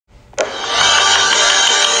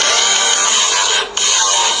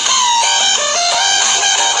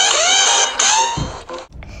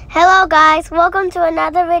guys, welcome to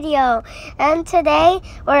another video, and today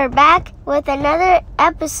we're back with another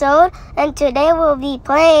episode, and today we'll be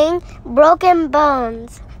playing Broken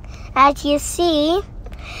Bones. As you see,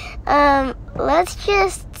 let's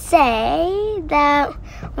just say that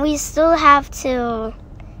we still have to,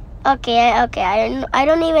 I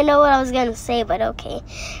don't even know what I was gonna say, but okay.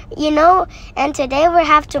 And today we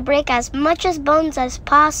have to break as much as bones as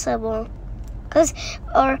possible.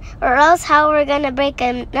 Or else how we're gonna break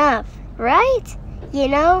enough, right?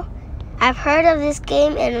 I've heard of this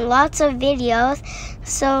game in lots of videos.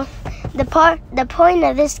 So the point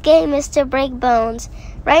of this game is to break bones.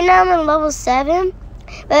 Right now I'm in level 7,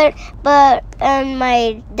 but on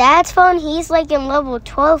my dad's phone he's like in level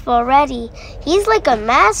 12 already. He's like a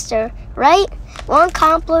master, right? One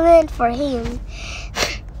compliment for him.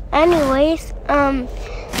 Anyways,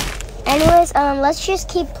 let's just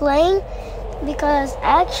keep playing. Because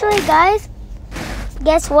actually, guys,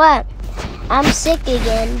 guess what? I'm sick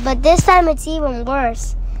again, but this time it's even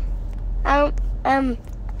worse. The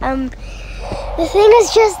thing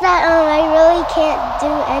is just that I really can't do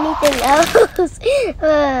anything else.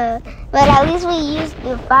 But at least we used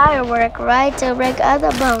the firework, right, to break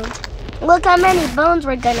other bones. Look how many bones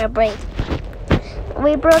we're gonna break.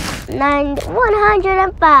 We broke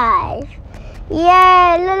 105.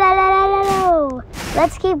 Yeah, la.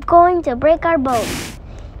 Let's keep going to break our bones.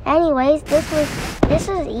 Anyways, this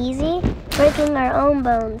is easy, breaking our own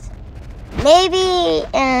bones. Maybe,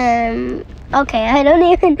 okay,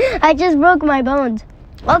 I just broke my bones.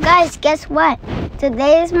 Well, guys, guess what?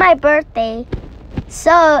 Today is my birthday.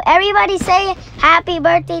 So, everybody say happy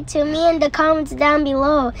birthday to me in the comments down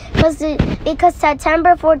below. Because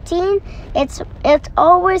September 14th, it's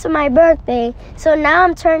always my birthday. So now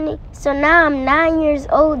I'm 9 years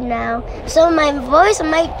old now. So my voice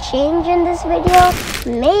might change in this video.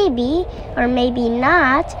 Maybe, or maybe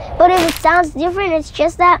not. But if it sounds different, it's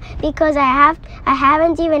just that because I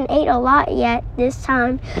haven't even ate a lot yet this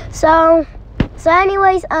time. So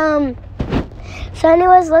anyways,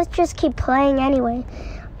 let's just keep playing anyway,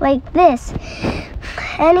 like this.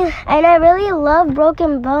 And I really love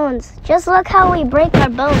broken bones. Just look how we break our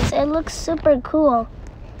bones. It looks super cool.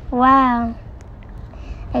 Wow.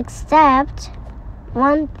 Except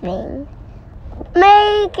one thing.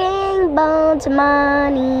 Making bones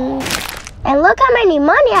money. And look how many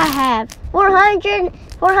money I have.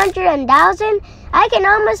 400,000. I can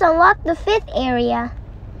almost unlock the 5th area.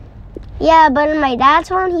 Yeah, but in my dad's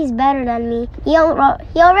phone, he's better than me. He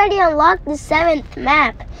already unlocked the 7th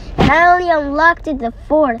map, and I only unlocked it the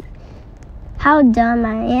 4th. How dumb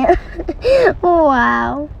I am.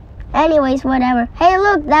 Wow. Anyways, whatever. Hey,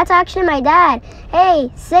 look, that's actually my dad.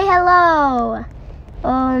 Hey, say hello.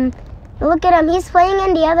 Look at him. He's playing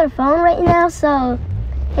in the other phone right now, so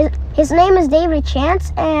his name is David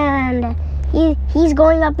Chance, and he's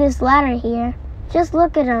going up this ladder here. Just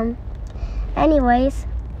look at him. Anyways,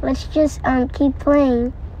 let's just keep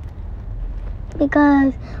playing.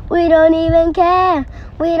 Because we don't even care.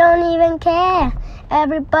 We don't even care.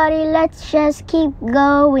 Everybody, let's just keep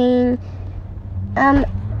going.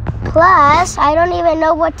 Plus, I don't even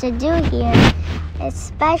know what to do here.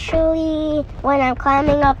 Especially when I'm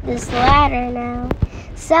climbing up this ladder now.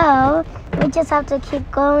 So, we just have to keep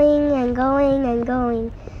going and going and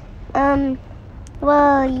going.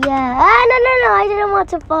 Well, yeah. No, I didn't want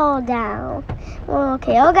to fall down.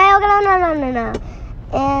 Okay, no.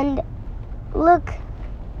 And look.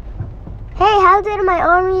 Hey, how did my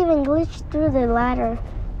arm even glitch through the ladder?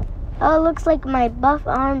 Oh, it looks like my buff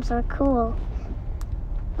arms are cool.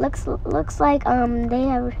 Looks like they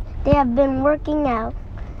have been working out.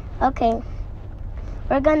 Okay.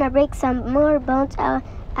 We're gonna break some more bones out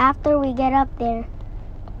after we get up there.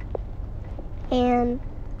 And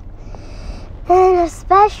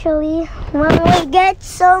especially when we get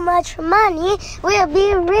so much money, we'll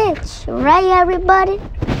be rich, right, everybody?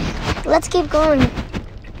 Let's keep going.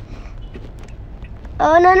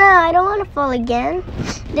 Oh, no, I don't want to fall again.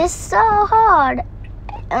 This is so hard.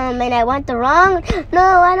 And I went the wrong. No,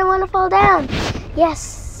 I don't want to fall down.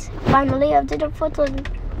 Yes, finally I did a photo.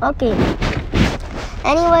 Okay.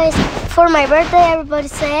 Anyways, for my birthday, everybody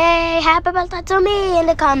say, hey, happy birthday to me in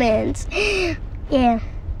the comments. Yeah.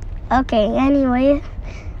 Okay, anyway,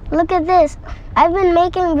 look at this. I've been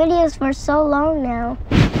making videos for so long now.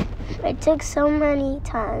 It took so many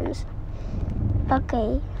times.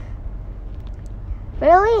 Okay.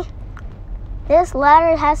 Really? This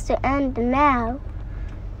ladder has to end now.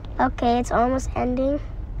 Okay, it's almost ending.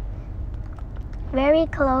 Very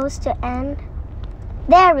close to end.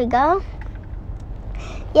 There we go.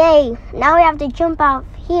 Yay, now we have to jump out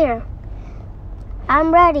here.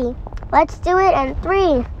 I'm ready. Let's do it in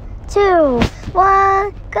 3, 2,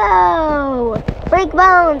 1, go! Break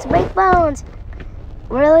bones, break bones.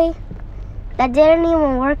 Really? That didn't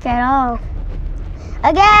even work at all.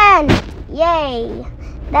 Again! Yay!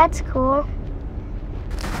 That's cool.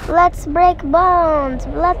 Let's break bones.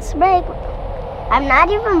 Let's break. I'm not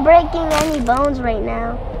even breaking any bones right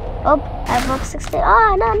now. Oh, I broke 60.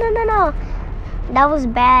 Oh, no. That was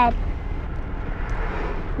bad.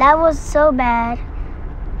 That was so bad.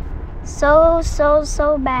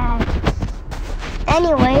 So bad.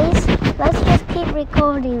 Anyways, let's just keep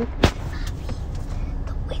recording.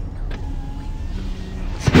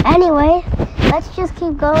 Anyway, let's just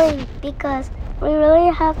keep going because we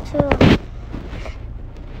really have to.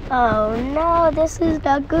 Oh no, this is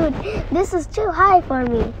not good. This is too high for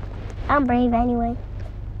me. I'm brave anyway.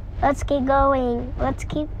 Let's keep going. Let's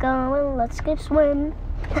keep going. Let's keep swimming.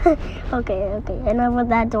 Okay. Enough with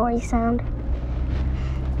that Dory sound.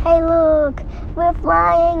 Hey, look. We're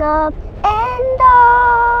flying up and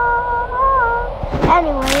up.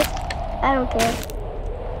 Anyways, I don't care.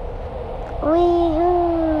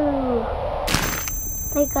 Wee-hoo.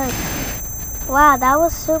 Because, wow, that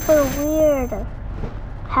was super weird.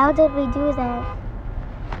 How did we do that?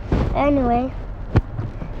 Anyway,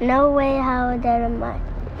 no way how am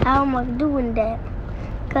I doing that?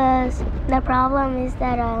 Because the problem is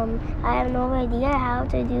that I have no idea how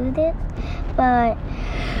to do this, but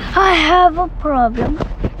I have a problem.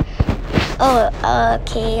 Oh,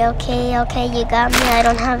 okay, you got me. I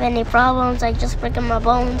don't have any problems. I just breaking my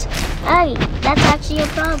bones. Hey, that's actually a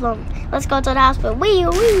problem. Let's go to the hospital. Wee.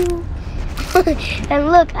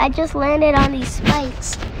 And look, I just landed on these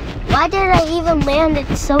spikes. Why did I even land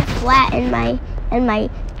it so flat in my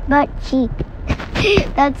butt cheek?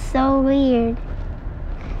 That's so weird.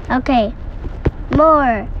 Okay,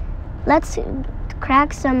 more. Let's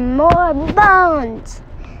crack some more bones.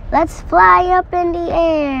 Let's fly up in the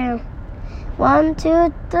air. 1,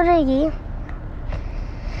 2, 3.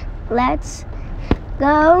 Let's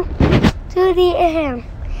go to the air.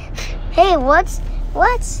 Hey, what's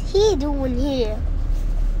he doing here?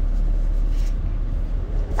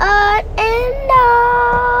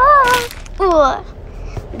 Ooh,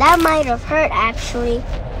 that might have hurt actually,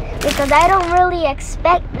 because I don't really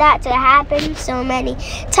expect that to happen so many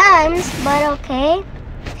times, but okay.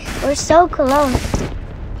 We're so close.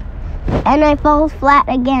 And I fall flat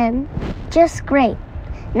again. Just great.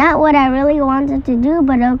 Not what I really wanted to do,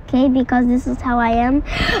 but okay, because this is how I am.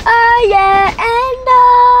 Oh yeah, and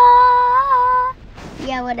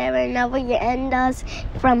yeah, whatever. Know what your end does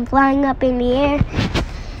from flying up in the air.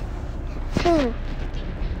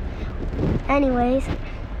 Anyways,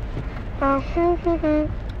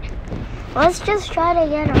 let's just try to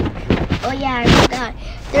get them. Oh yeah, I forgot.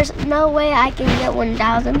 There's no way I can get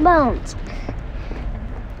 1,000 bones.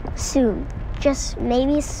 Soon. Just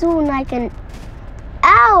maybe soon I can.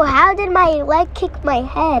 Ow! How did my leg kick my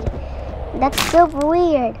head? That's super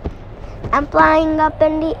weird. I'm flying up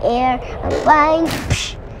in the air. I'm flying,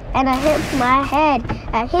 and I hit my head.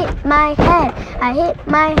 I hit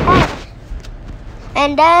my head.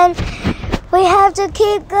 And then we have to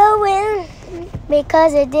keep going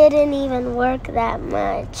because it didn't even work that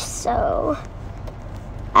much. So,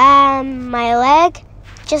 my leg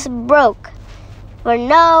just broke. For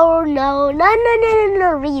no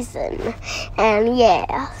reason. And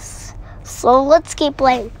yes. So let's keep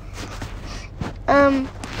playing. Do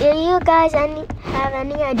you guys have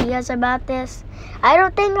any ideas about this? I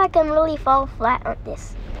don't think I can really fall flat on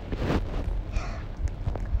this.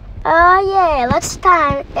 Yeah, it's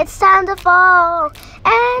time to fall.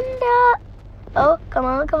 And oh, come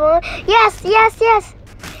on. Yes.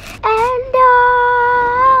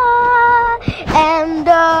 And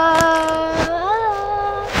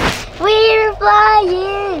we're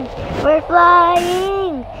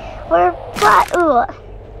flying.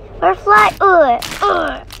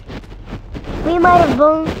 We might have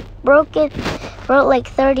broke like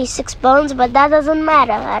 36 bones, but that doesn't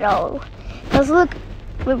matter at all. Because look,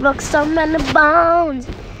 we broke so many bones.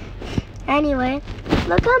 Anyway,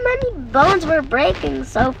 look how many bones we're breaking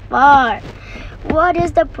so far. What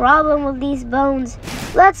is the problem with these bones?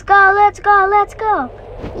 Let's go.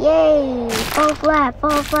 Yay. Fall flat.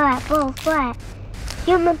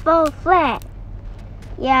 Human fall flat.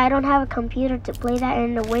 Yeah, I don't have a computer to play that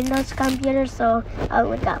in the Windows computer, so I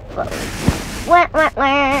only got phone. Wah.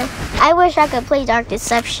 I wish I could play Dark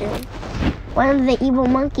Deception. One of the evil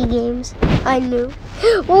monkey games. I knew.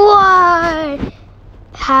 What?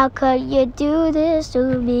 How could you do this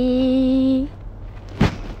to me?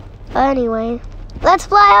 Anyway, let's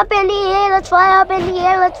fly up in the air. Let's fly up in the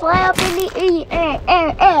air.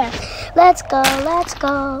 Let's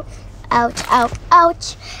go. Ouch, ouch,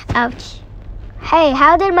 ouch, ouch. Hey,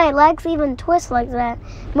 how did my legs even twist like that?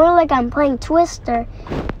 More like I'm playing Twister.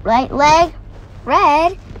 Right leg,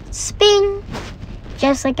 red, spin.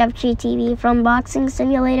 Just like FGTV from Boxing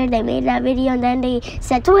Simulator. They made that video and then they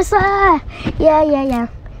said Twister. Yeah.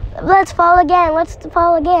 Let's fall again. Let's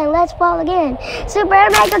fall again. Super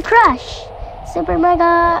Mega Crush. Super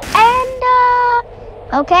Mega Endo.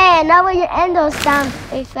 Okay, and now with your Endo sound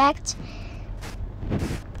effect.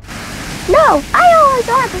 No, I always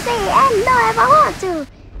want to say Endo if I want to.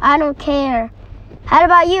 I don't care. How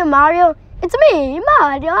about you, Mario? It's me,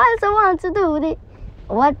 Mario. I also want to do this.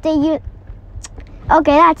 What did you...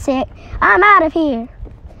 Okay, that's it. I'm out of here.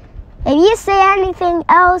 If you say anything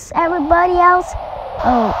else, everybody else...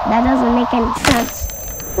 Oh, that doesn't make any sense.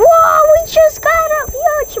 Whoa, we just got a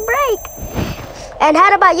huge break. And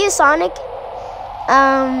how about you, Sonic?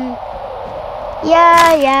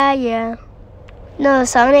 Yeah. No,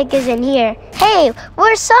 Sonic isn't here. Hey,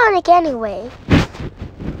 where's Sonic anyway?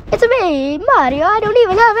 It's me, Mario. I don't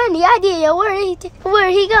even have any idea where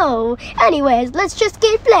he go. Anyways, let's just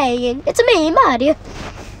keep playing. It's me, Mario.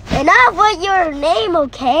 And I want your name,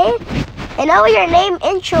 okay? And I want your name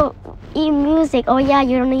intro music. Oh yeah,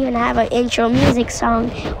 you don't even have an intro music song.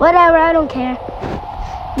 Whatever, I don't care.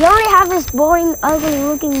 You only have this boring,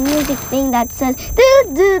 ugly-looking music thing that says do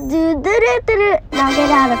do do do do do. Now get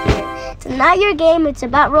out of here. It's not your game. It's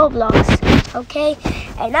about Roblox, okay?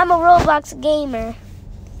 And I'm a Roblox gamer.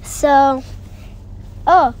 So,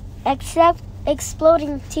 except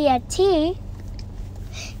exploding TNT,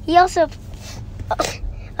 he also,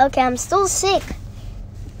 okay, I'm still sick.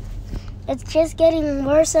 It's just getting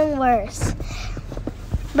worse and worse.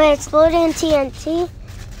 But exploding TNT,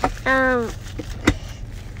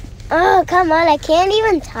 oh, come on, I can't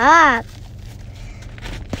even talk.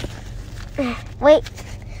 Wait,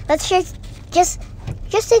 let's just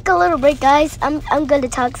take a little break, guys. I'm gonna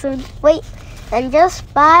talk soon. Wait. And just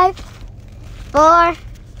 5, 4,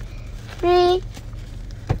 3,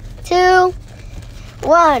 2,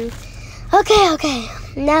 1. Okay.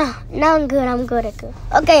 Now I'm good.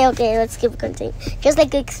 Okay, let's keep continuing. Just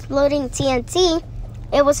like exploding TNT,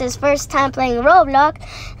 it was his first time playing Roblox,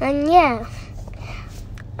 and yeah.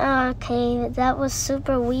 Okay, that was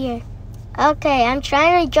super weird. Okay, I'm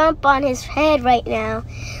trying to jump on his head right now.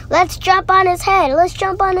 Let's jump on his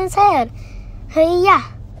head. Hey, yeah.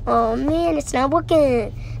 Oh man, it's not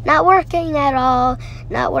working. Not working at all.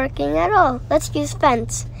 Let's use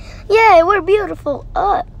fence. Yay, we're beautiful.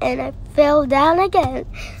 Oh, and I fell down again.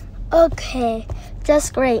 Okay, that's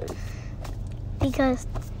great. Because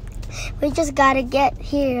we just gotta get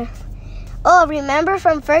here. Oh, remember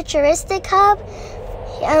from Futuristic Hub?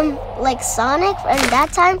 Like Sonic, and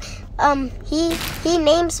that time, he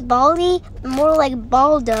names Baldi more like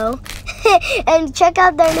Baldo. And check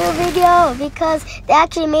out their new video because they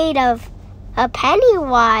actually made a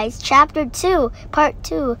Pennywise Chapter 2, Part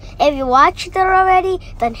 2. If you watched it already,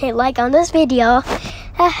 then hit like on this video.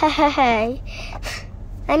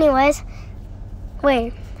 Anyways,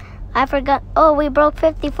 wait, I forgot. Oh, we broke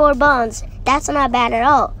 54 bones. That's not bad at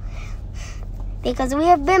all. Because we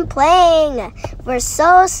have been playing for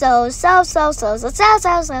so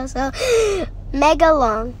mega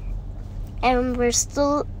long. And we're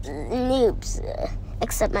still noobs,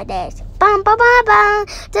 except my dad. Bum bum bum bum,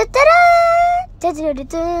 da da da, da da da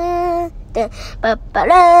da, ba ba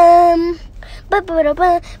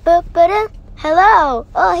da. Hello.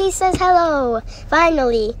 Oh, he says hello.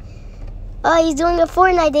 Finally. Oh, he's doing a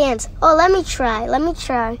Fortnite dance. Oh, let me try.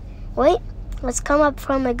 Wait, let's come up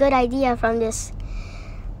from a good idea from this.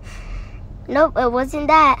 Nope, it wasn't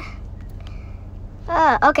that.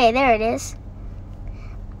 Okay, there it is.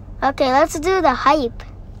 Okay, let's do the hype.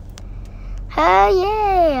 Oh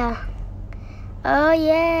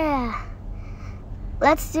yeah.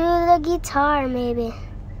 Let's do the guitar maybe.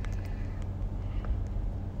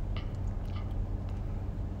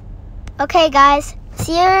 Okay guys,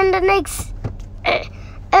 see you in the next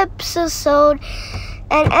episode.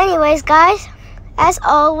 And anyways guys, as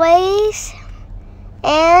always,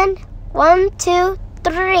 and 1, 2,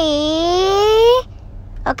 3.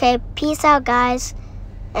 Okay, peace out guys.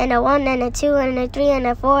 And a 1, and a 2, and a 3, and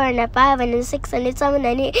a 4, and a 5, and a 6, and a 7,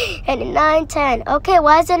 and a 8, and a 9, 10. Okay,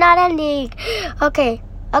 why is it not ending? Okay,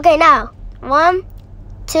 now. 1,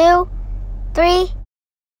 2, 3,